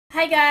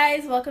Hi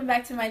guys, welcome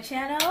back to my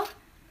channel.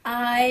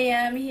 I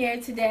am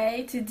here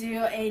today to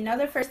do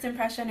another first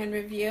impression and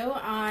review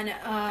on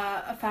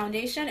a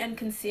foundation and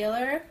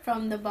concealer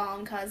from the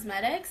Balm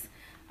Cosmetics.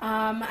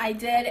 I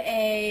did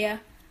a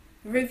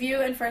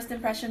review and first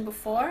impression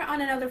before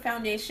on another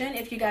foundation.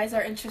 If you guys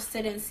are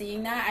interested in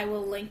seeing that, I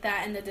will link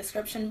that in the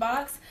description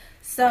box.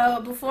 So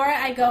before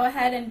I go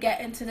ahead and get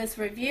into this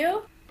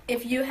review,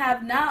 if you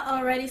have not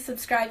already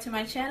subscribed to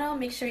my channel,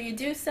 make sure you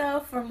do so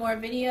for more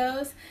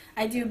videos.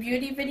 I do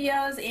beauty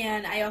videos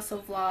and I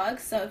also vlog,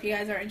 so if you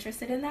guys are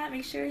interested in that,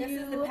 make sure you subscribe.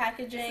 This is the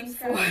packaging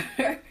for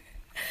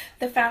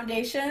the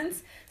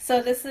foundations.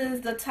 So this is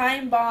the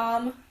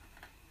TimeBalm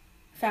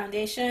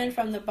foundation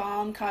from the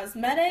Balm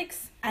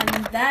Cosmetics, and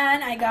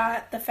then I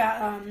got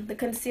the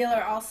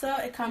concealer also.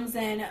 It comes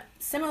in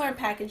similar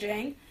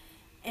packaging,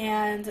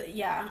 and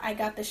yeah, I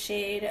got the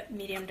shade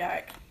medium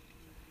dark.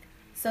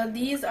 So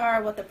these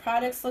are what the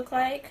products look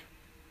like.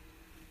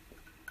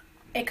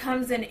 It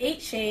comes in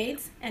 8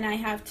 shades, and I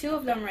have 2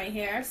 of them right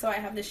here. So I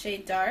have the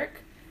shade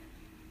dark,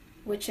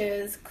 which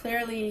is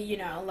clearly, you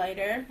know,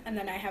 lighter, and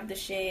then I have the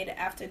shade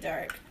after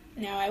dark.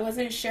 Now I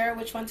wasn't sure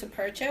which one to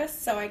purchase,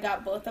 so I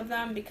got both of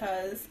them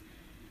because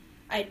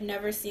I'd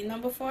never seen them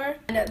before.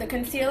 And the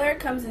concealer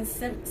comes in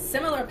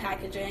similar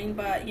packaging,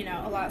 but you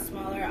know, a lot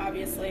smaller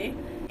obviously.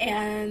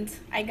 And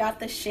I got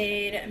the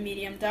shade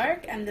medium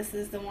dark, and this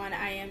is the one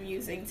I am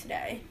using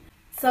today.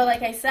 So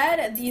like I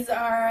said, these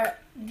are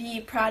the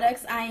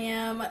products I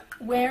am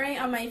wearing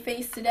on my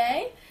face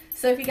today.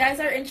 So if you guys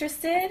are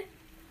interested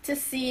to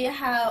see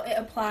how it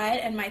applied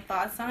and my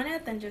thoughts on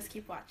it, then just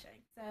keep watching.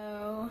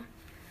 So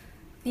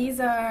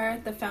these are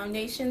the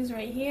foundations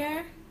right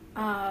here.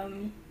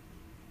 I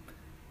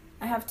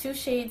have 2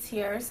 shades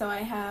here, so I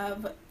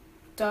have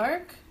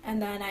dark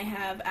and then I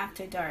have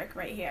after dark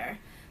right here.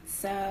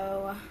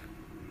 So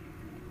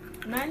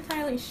I'm not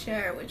entirely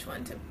sure which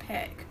one to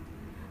pick.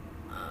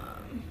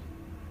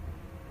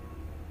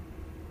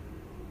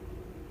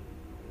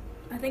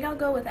 I think I'll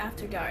go with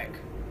after dark,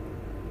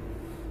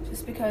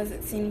 just because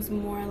it seems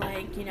more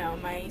like, you know,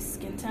 my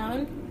skin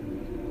tone.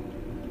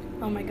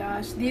 Oh my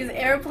gosh, these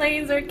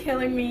airplanes are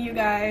killing me, you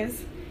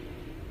guys.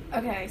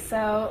 Okay,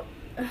 so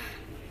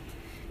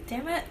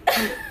damn it.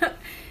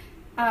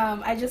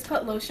 I just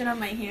put lotion on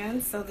my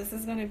hands, so this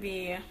is gonna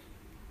be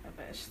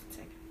rubbish.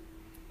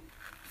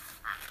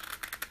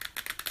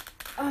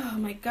 Oh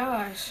my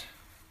gosh.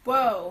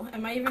 Whoa,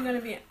 am I even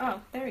gonna be,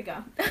 oh, there we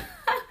go.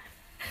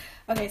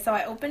 Okay, so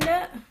I opened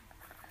it.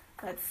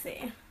 Let's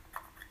see.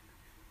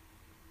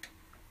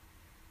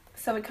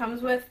 So it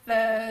comes with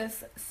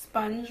this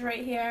sponge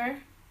right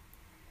here,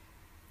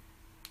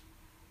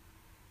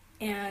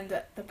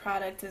 and the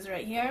product is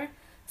right here.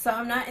 So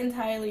I'm not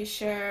entirely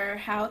sure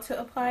how to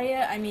apply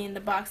it. I mean,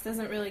 the box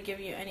doesn't really give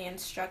you any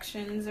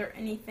instructions or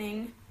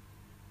anything.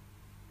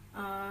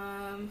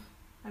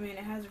 I mean,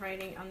 it has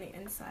writing on the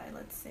inside.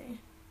 Let's see.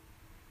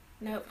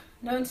 Nope,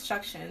 no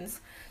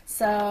instructions.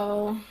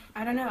 So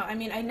I don't know. I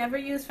mean, I never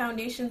use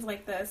foundations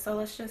like this, so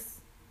let's just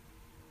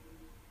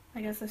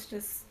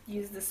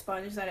use the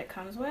sponge that it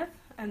comes with,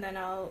 and then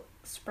I'll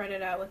spread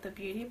it out with the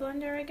beauty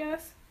blender, I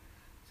guess.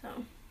 So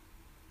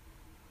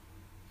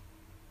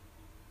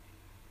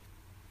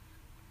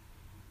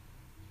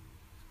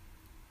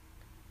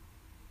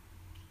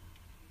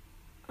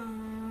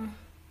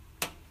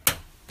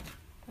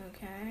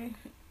okay.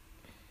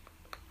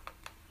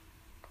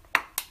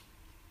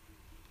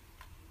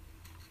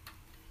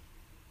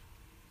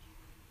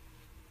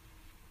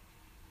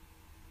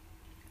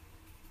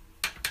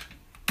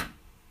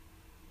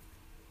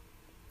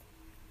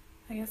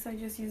 I guess I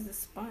just use the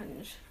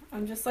sponge.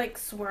 I'm just like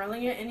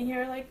swirling it in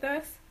here like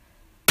this,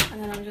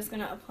 and then I'm just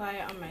gonna apply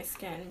it on my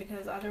skin,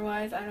 because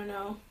otherwise I don't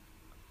know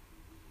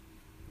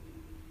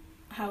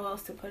how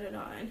else to put it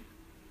on.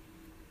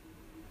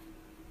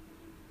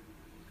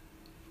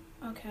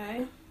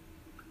 Okay.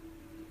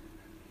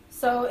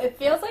 So it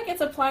feels like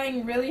it's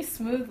applying really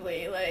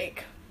smoothly,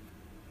 like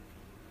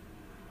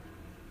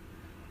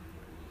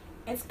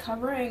it's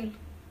covering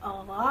a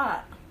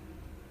lot.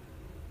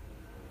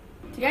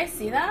 Do you guys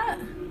see that?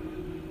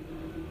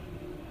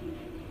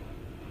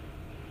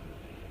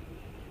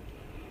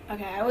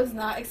 Okay, I was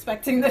not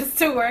expecting this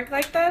to work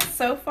like this.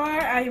 So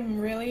far, I'm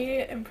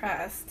really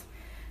impressed.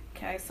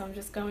 Okay, so I'm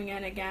just going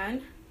in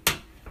again,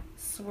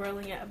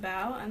 swirling it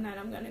about, and then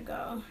I'm gonna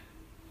go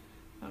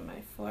on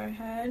my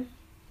forehead.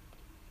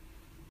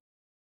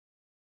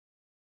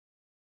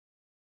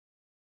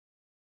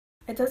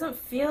 It doesn't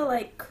feel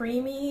like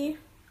creamy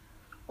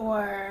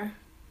or,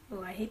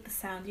 oh, I hate the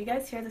sound. Do you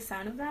guys hear the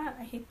sound of that?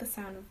 I hate the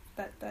sound of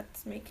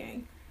that's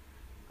making.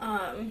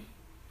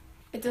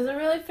 It doesn't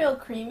really feel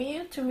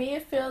creamy. To me,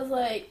 it feels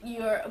like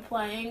you're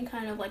applying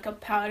kind of like a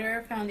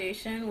powder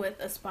foundation with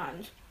a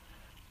sponge.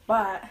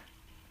 But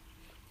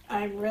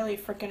I'm really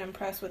freaking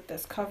impressed with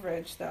this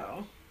coverage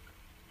though.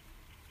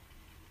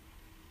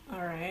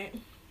 Alright.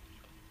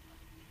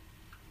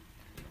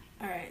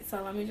 Alright,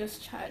 so let me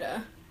just try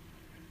to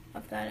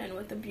up that in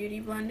with the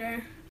beauty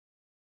blender.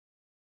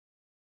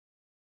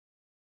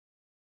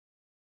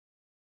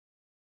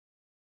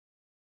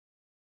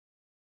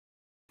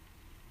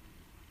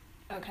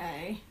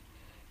 Okay,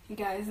 you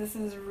guys, this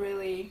is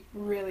really,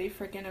 really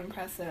freaking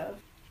impressive.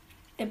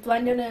 It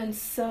blended in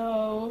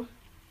so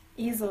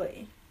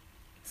easily.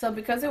 So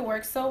because it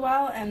works so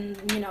well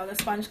and, you know, the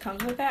sponge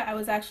comes with it, I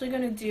was actually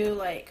going to do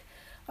like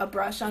a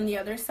brush on the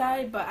other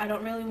side, but I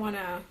don't really want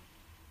to,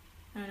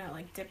 I don't know,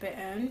 like dip it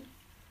in.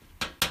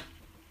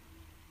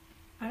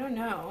 I don't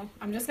know.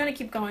 I'm just going to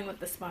keep going with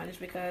the sponge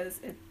because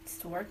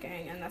it's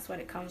working and that's what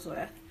it comes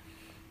with.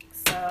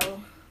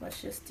 So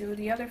let's just do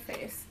the other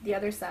face, the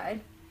other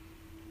side.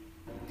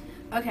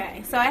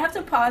 Okay, so I have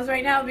to pause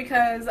right now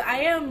because I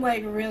am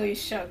like really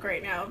shook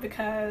right now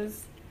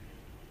because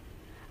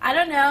I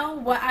don't know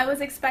what I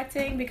was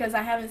expecting because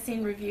I haven't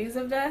seen reviews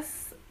of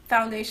this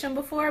foundation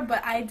before,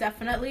 but I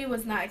definitely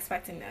was not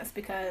expecting this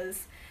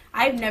because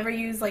I've never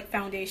used like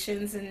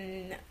foundations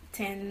in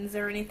tins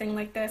or anything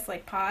like this,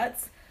 like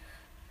pots.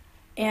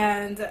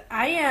 And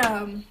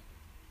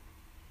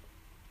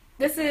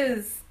this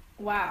is,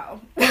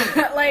 wow.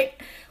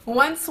 Like,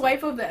 one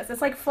swipe of this,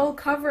 it's like full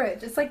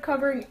coverage. It's like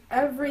covering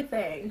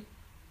everything.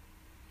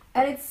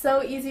 And it's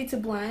so easy to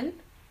blend.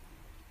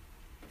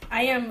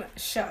 I am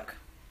shook.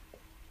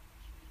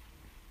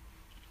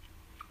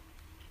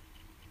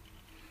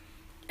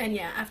 And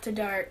yeah, after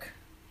dark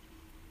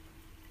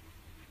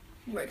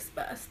works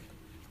best.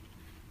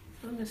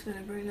 So I'm just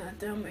gonna bring that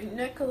down my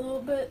neck a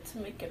little bit to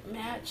make it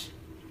match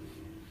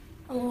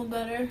a little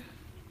better.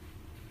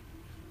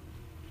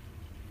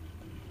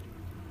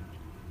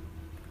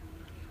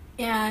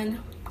 And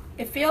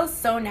it feels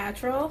so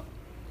natural.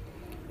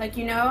 Like,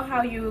 you know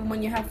how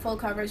when you have full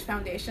coverage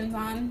foundations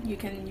on, you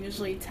can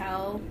usually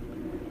tell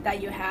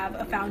that you have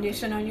a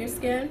foundation on your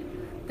skin.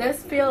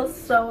 This feels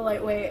so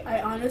lightweight.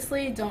 I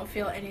honestly don't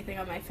feel anything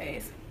on my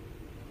face.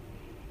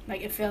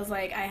 Like, it feels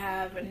like I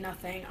have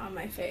nothing on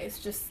my face,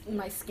 just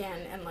my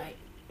skin and, like,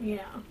 you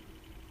know,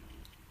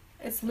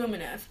 it's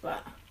luminous,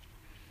 but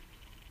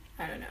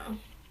I don't know.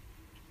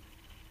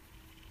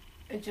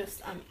 It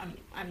just,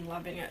 I'm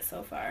loving it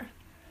so far.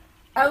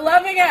 I'm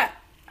loving it!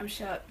 I'm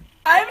shook.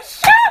 I'm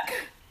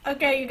shook!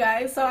 Okay, you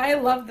guys, so I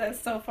love this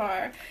so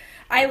far.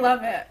 I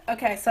love it.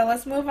 Okay, so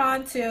let's move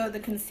on to the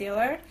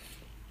concealer.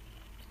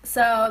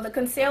 So the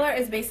concealer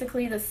is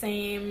basically the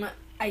same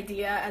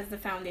idea as the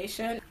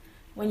foundation.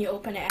 When you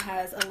open it, it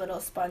has a little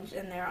sponge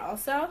in there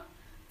also.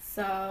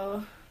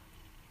 So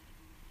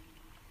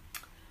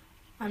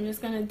I'm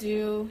just going to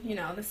do, you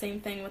know, the same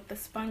thing with the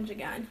sponge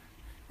again.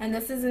 And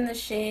this is in the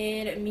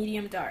shade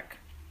medium dark.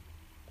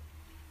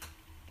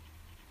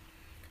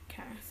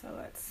 Okay, so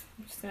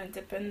I'm just going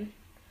to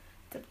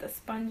dip the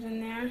sponge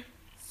in there,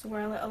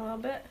 swirl it a little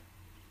bit.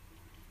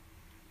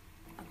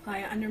 Apply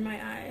it under my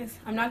eyes.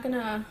 I'm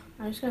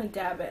just gonna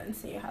dab it and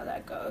see how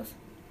that goes.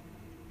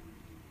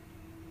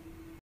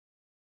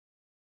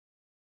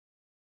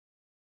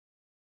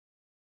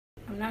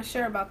 I'm not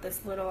sure about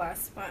this little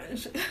ass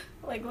sponge.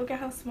 Like, look at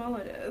how small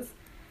it is.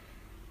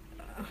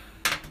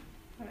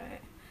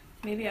 Alright,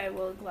 maybe I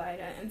will glide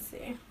it and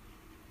see.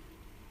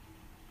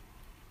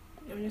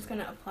 I'm just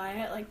gonna apply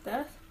it like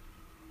this.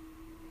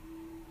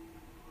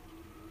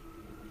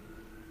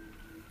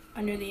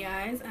 Under the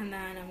eyes, and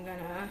then I'm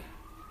gonna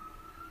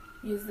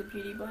use the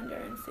beauty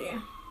blender and see.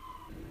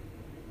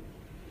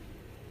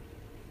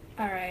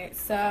 Alright,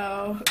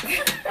 so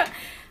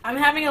I'm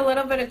having a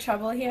little bit of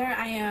trouble here.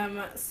 I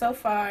am so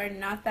far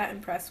not that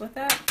impressed with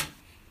it,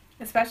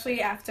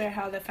 especially after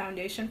how the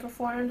foundation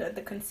performed.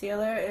 The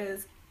concealer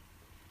is,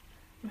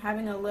 I'm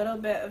having a little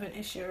bit of an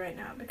issue right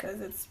now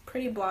because it's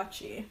pretty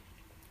blotchy.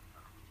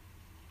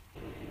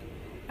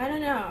 I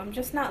don't know, I'm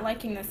just not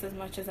liking this as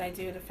much as I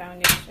do the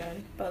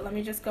foundation, but let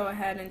me just go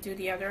ahead and do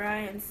the other eye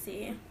and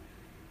see.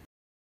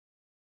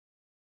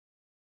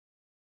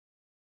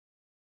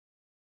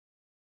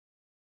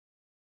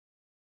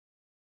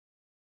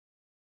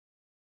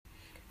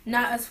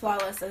 Not as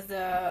flawless as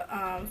the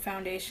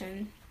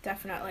foundation,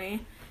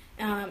 definitely.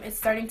 It's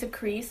starting to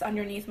crease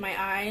underneath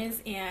my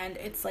eyes and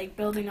it's like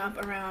building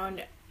up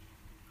around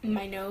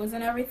my nose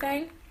and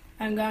everything.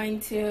 I'm going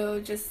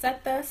to just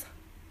set this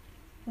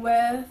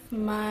with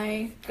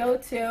my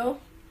go-to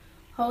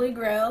Holy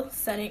Grail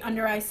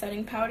under eye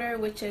setting powder,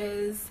 which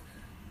is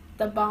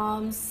the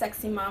Balm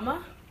Sexy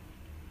Mama.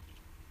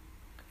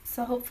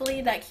 So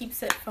hopefully that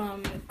keeps it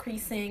from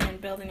creasing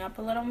and building up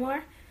a little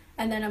more.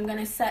 And then I'm going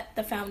to set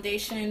the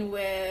foundation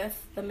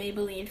with the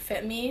Maybelline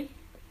Fit Me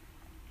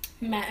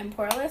Matte and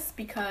Poreless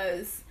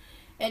because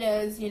it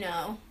is, you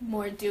know,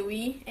 more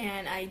dewy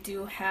and I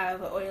do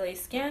have oily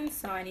skin,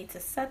 so I need to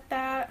set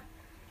that.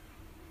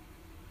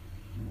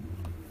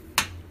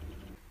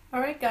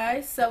 Alright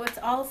guys, so it's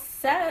all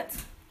set.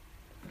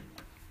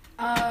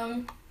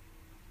 I'm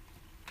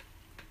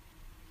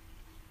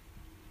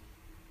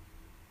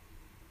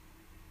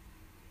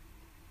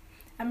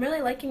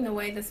really liking the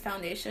way this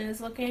foundation is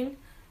looking.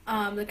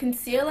 The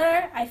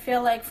concealer, I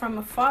feel like from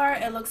afar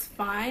it looks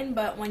fine,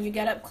 but when you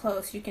get up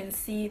close you can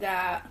see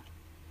that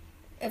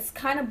it's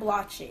kind of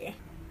blotchy.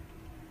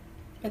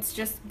 It's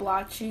just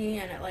blotchy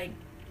and it like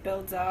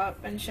builds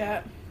up and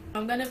shit.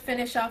 I'm gonna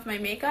finish off my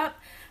makeup.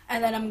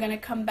 and then I'm gonna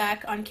come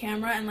back on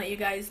camera and let you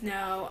guys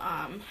know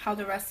how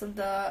the rest of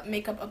the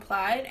makeup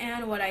applied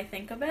and what I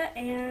think of it.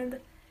 And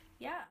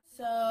yeah,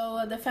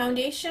 so the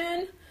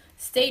foundation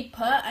stayed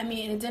put. I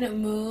mean, it didn't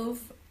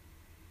move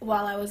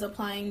while I was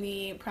applying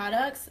the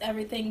products.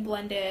 Everything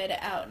blended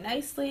out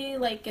nicely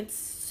like it's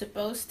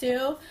supposed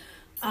to.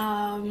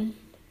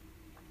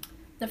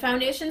 The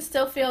foundation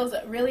still feels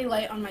really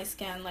light on my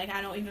skin. Like,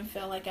 I don't even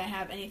feel like I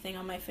have anything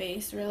on my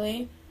face,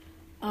 really.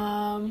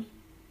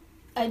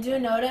 I do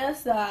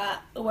notice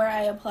that where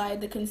I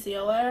applied the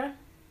concealer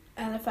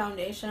and the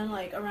foundation,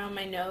 like around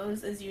my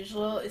nose as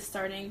usual, is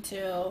starting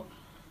to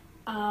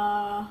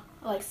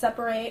like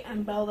separate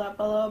and build up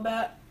a little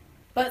bit.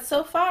 But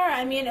so far,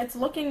 I mean, it's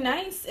looking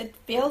nice. It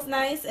feels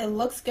nice. It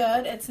looks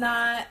good. It's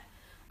not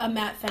a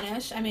matte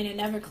finish. I mean, it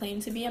never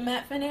claimed to be a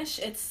matte finish.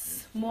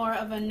 It's more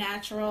of a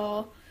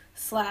natural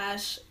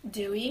 /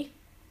 dewy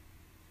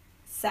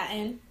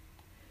satin.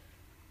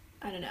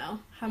 I don't know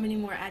how many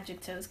more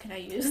adjectives can I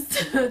use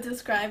to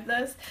describe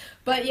this,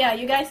 but yeah,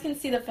 you guys can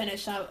see the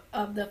finish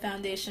of the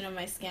foundation on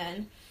my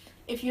skin.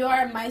 If you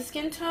are my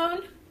skin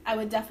tone, I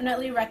would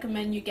definitely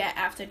recommend you get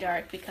After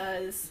Dark,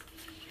 because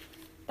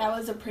that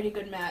was a pretty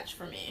good match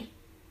for me.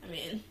 I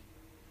mean,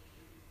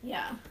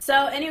 yeah.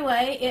 So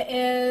anyway, it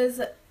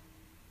is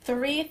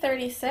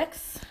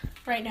 3:36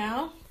 right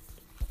now.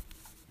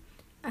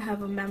 I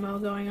have a memo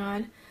going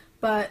on,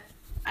 but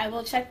I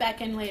will check back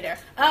in later.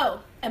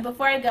 Oh, and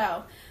before I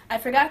go, I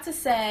forgot to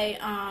say,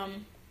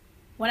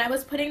 when I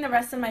was putting the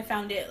rest of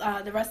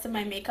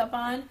my makeup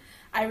on,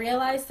 I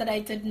realized that I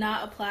did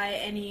not apply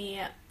any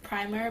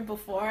primer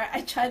before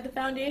I tried the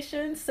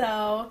foundation,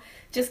 so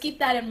just keep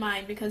that in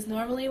mind, because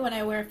normally when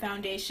I wear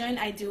foundation,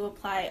 I do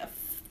apply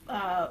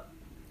a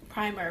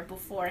primer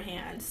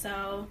beforehand.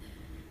 So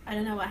I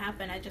don't know what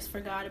happened. I just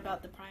forgot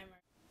about the primer.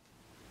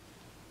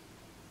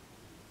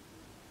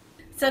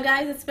 So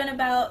guys, it's been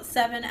about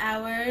 7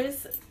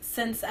 hours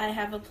since I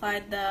have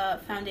applied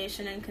the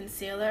foundation and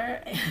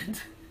concealer,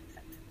 and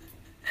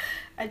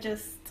I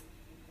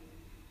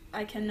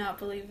cannot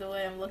believe the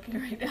way I'm looking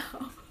right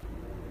now.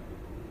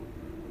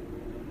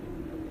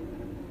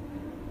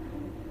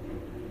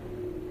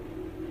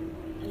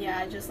 Yeah,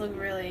 I just look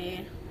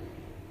really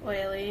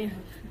oily.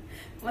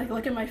 Like,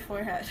 look at my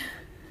forehead.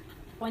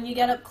 When you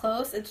get up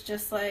close, it's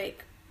just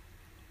like,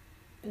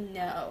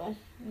 no,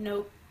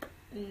 nope,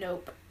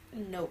 nope,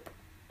 nope.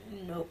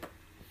 Nope.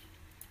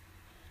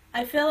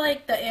 I feel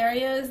like the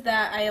areas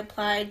that I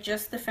applied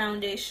just the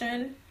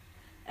foundation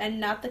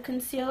and not the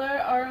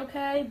concealer are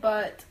okay,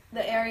 but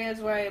the areas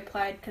where I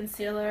applied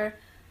concealer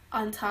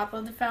on top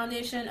of the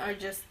foundation are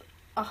just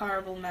a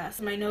horrible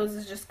mess. My nose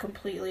is just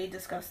completely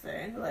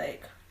disgusting.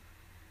 Like,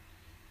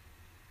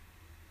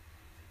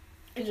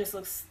 it just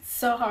looks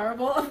so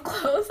horrible up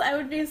close. I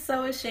would be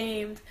so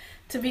ashamed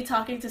to be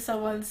talking to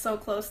someone so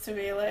close to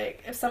me.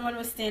 Like, if someone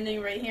was standing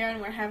right here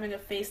and we're having a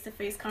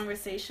face-to-face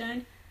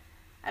conversation,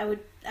 I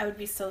would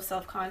be so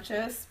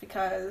self-conscious,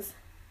 because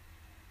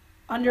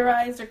under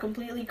eyes are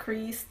completely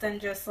creased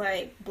and just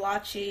like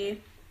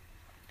blotchy,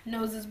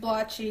 nose is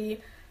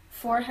blotchy,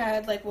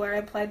 forehead, like where I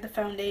applied the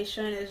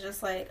foundation, is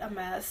just like a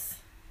mess.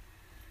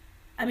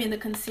 I mean, the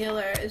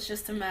concealer is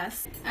just a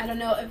mess. I don't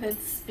know if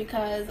it's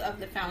because of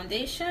the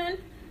foundation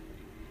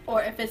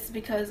or if it's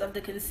because of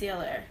the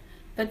concealer.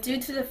 But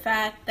due to the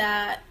fact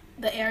that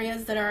the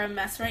areas that are a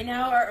mess right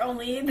now are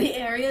only the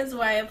areas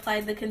where I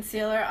applied the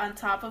concealer on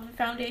top of the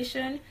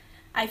foundation,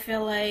 I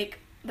feel like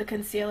the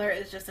concealer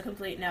is just a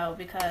complete no,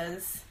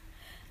 because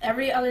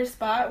every other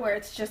spot where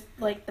it's just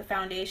like the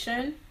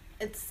foundation,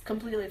 it's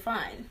completely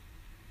fine.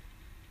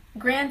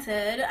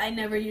 Granted, I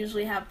never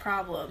usually have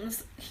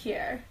problems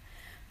here.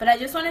 But I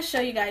just want to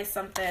show you guys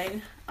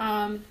something.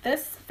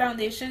 This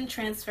foundation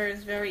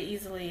transfers very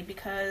easily,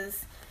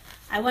 because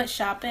I went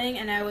shopping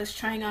and I was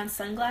trying on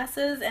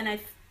sunglasses, and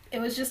it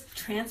was just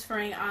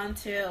transferring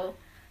onto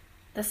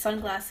the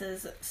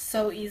sunglasses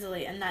so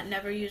easily, and that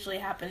never usually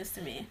happens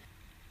to me.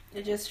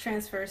 It just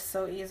transfers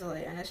so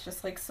easily, and it's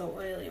just like so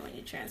oily when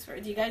you transfer.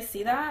 Do you guys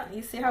see that?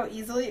 You see how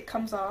easily it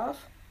comes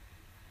off?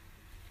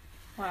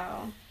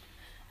 Wow.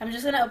 I'm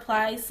just going to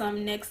apply some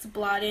NYX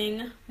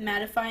Blotting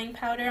Mattifying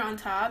Powder on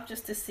top,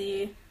 just to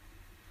see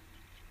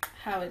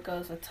how it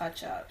goes with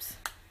touch-ups.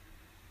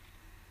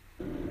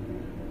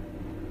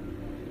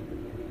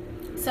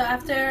 So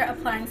after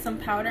applying some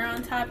powder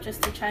on top,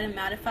 just to try to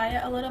mattify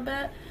it a little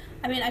bit,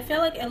 I mean, I feel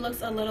like it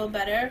looks a little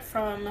better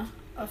from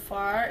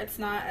afar. It's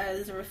not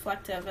as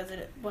reflective as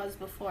it was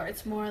before.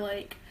 It's more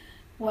like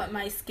what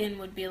my skin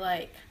would be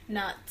like,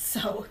 not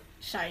so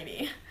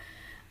shiny.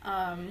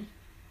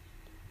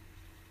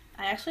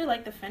 I actually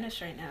like the finish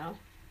right now,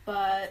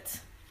 but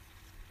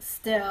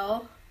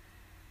still,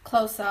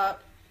 close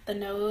up, the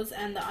nose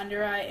and the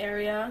under eye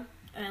area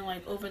and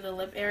like over the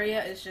lip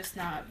area is just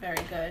not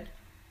very good.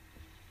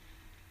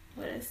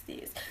 What is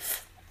these?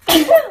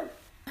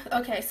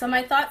 Okay, so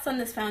my thoughts on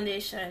this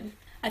foundation.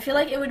 I feel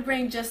like it would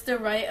bring just the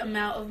right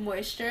amount of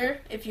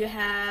moisture if you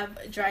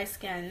have dry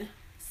skin.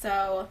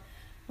 So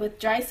With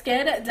dry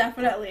skin,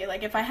 definitely.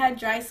 Like, if I had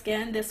dry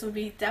skin, this would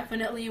be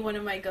definitely one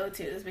of my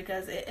go-tos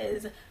because it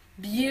is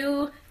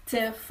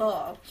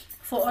beautiful.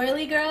 For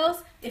oily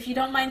girls, if you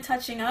don't mind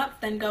touching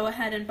up, then go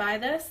ahead and buy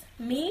this.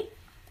 Me,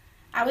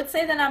 I would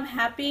say that I'm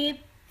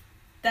happy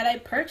that I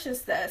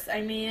purchased this.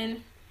 I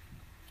mean,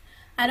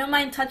 I don't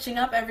mind touching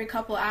up every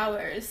couple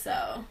hours,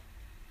 so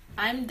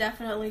I'm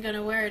definitely going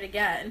to wear it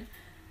again.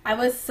 I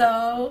was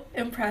so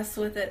impressed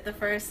with it the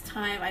first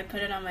time I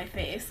put it on my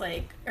face,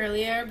 like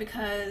earlier,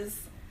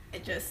 because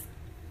it just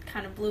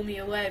kind of blew me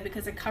away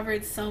because it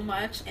covered so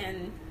much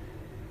in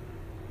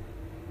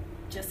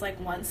just like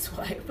one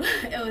swipe.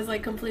 It was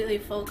like completely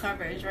full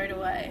coverage right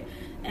away,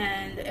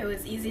 and it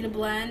was easy to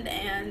blend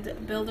and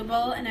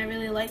buildable, and I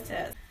really liked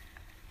it.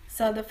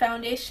 So the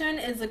foundation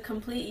is a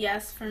complete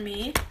yes for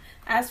me.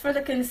 As for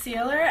the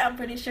concealer, I'm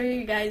pretty sure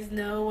you guys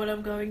know what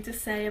I'm going to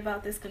say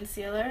about this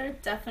concealer.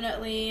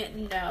 Definitely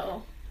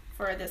no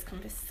for this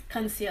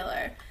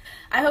concealer.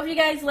 I hope you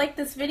guys liked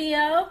this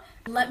video.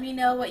 Let me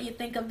know what you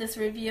think of this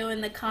review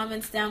in the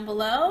comments down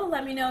below.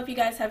 Let me know if you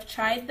guys have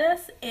tried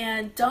this,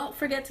 and don't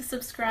forget to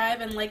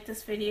subscribe and like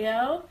this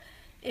video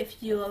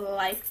if you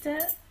liked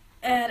it.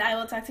 And I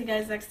will talk to you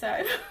guys next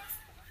time.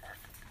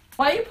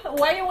 Why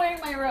are you wearing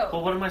my robe?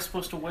 Well, what am I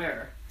supposed to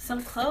wear?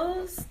 Some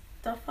clothes?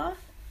 The fuck?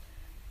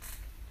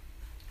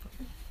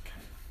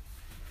 Okay.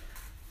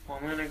 Well,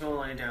 I'm gonna go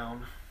lie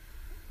down.